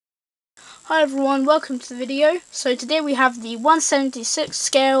Hi everyone, welcome to the video. So today we have the 1/76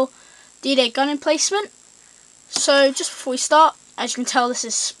 scale D-Day Gun Emplacement. So just before we start, as you can tell, this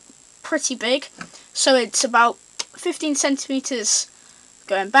is pretty big. So it's about 15 centimeters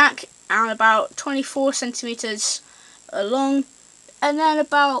going back and about 24 centimeters long, and then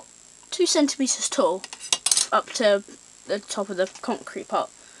about 2 centimeters tall up to the top of the concrete part.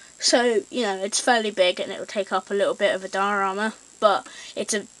 So, you know, it's fairly big and it will take up a little bit of a diorama, but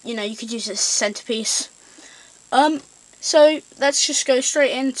it's a, you know, you could use it as a centerpiece. So let's just go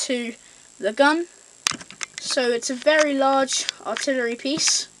straight into the gun. So it's a very large artillery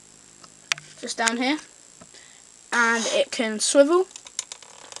piece, just down here, and it can swivel,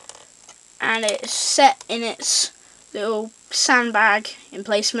 and it's set in its little sandbag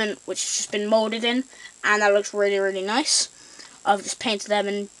emplacement, which has just been moulded in, and that looks really nice. I've just painted them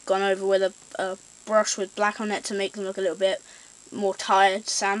and gone over with a brush with black on it to make them look a little bit more tired,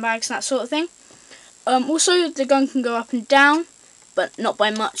 sandbags and that sort of thing. Also, the gun can go up and down, but not by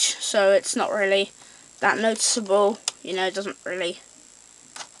much, so it's not really that noticeable. You know, it doesn't really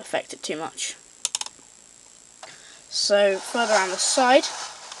affect it too much. So further around the side,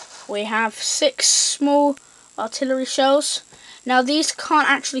 we have 6 small artillery shells. Now these can't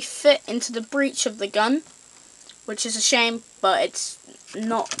actually fit into the breech of the gun, which is a shame, but it's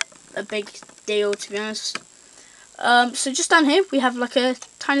not a big deal, to be honest. So just down here we have like a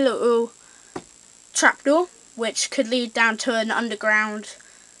tiny little trapdoor, which could lead down to an underground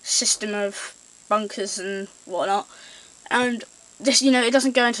system of bunkers and whatnot. And this, you know, it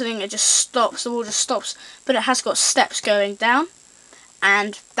doesn't go into anything, it just stops, the wall just stops, but it has got steps going down,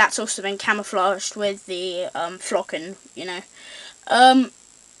 and that's also been camouflaged with the flocking, you know.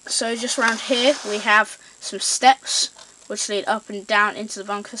 So just around here we have some steps which lead up and down into the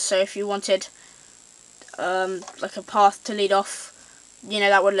bunker, so if you wanted like a path to lead off, you know,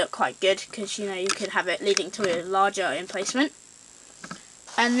 that would look quite good, because, you know, you could have it leading to a larger emplacement.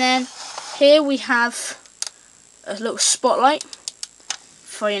 And then here we have a little spotlight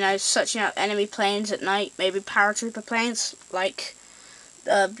for, you know, searching out enemy planes at night, maybe paratrooper planes, like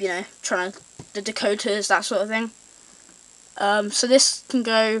you know, the Dakotas, that sort of thing. So this can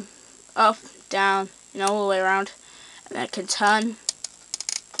go up, down, you know, all the way around, and then it can turn.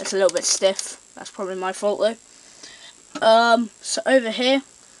 It's a little bit stiff, that's probably my fault though. So over here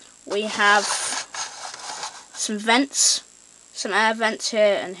we have some vents, some air vents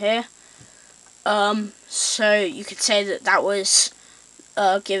here and here. So you could say that that was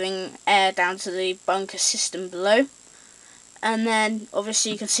giving air down to the bunker system below. And then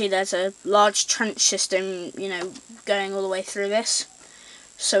obviously you can see there's a large trench system, you know, going all the way through this.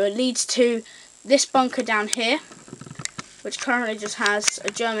 So it leads to this bunker down here, which currently just has a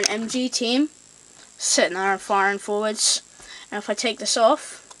German MG team sitting there and firing forwards. And if I take this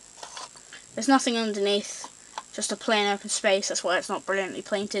off, there's nothing underneath, just a plain open space. That's why it's not brilliantly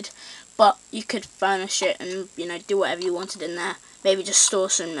painted, but you could furnish it and, you know, do whatever you wanted in there. Maybe just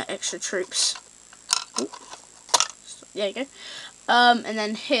store some extra troops. Ooh. There you go. And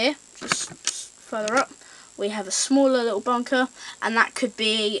then here, just further up, we have a smaller little bunker, and that could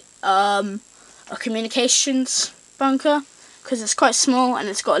be a communications bunker, because it's quite small and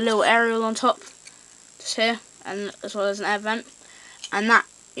it's got a little aerial on top, just here, and as well as an air vent. And that,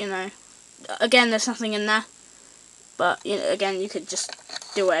 you know, again, there's nothing in there, but, you know, again, you could just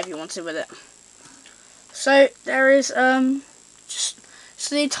do whatever you wanted with it. So there is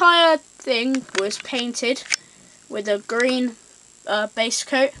so the entire thing was painted with a green base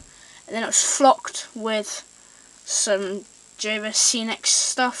coat, and then it was flocked with some Java Scenic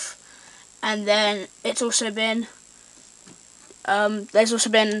stuff, and then it's also been there's also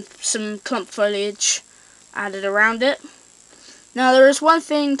been some clump foliage added around it. Now there is one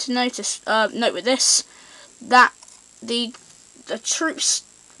thing to note with this, that the troops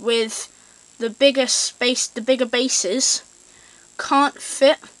with the bigger bases can't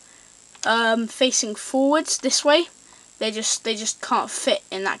fit facing forwards this way. They just can't fit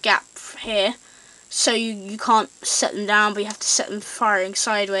in that gap here. So you can't set them down, but you have to set them firing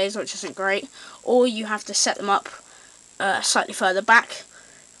sideways, which isn't great. Or you have to set them up slightly further back.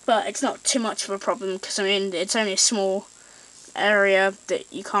 But it's not too much of a problem, because, I mean, it's only a small area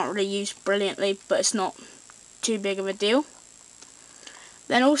that you can't really use brilliantly, but it's not too big of a deal.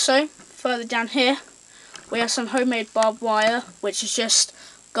 Then also, further down here, we have some homemade barbed wire, which is just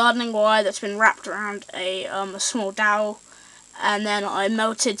gardening wire that's been wrapped around a small dowel, and then I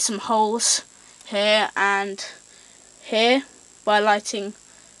melted some holes here and here by lighting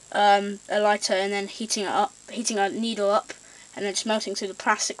a lighter and then heating a needle up, and then just melting through the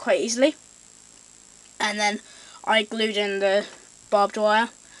plastic quite easily. And then I glued in the barbed wire,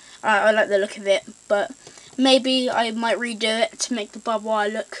 I like the look of it, but maybe I might redo it to make the barbed wire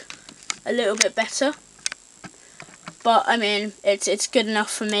look a little bit better. But I mean, it's good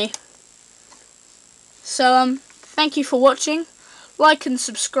enough for me. So thank you for watching. Like and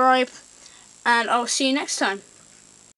subscribe, and I'll see you next time.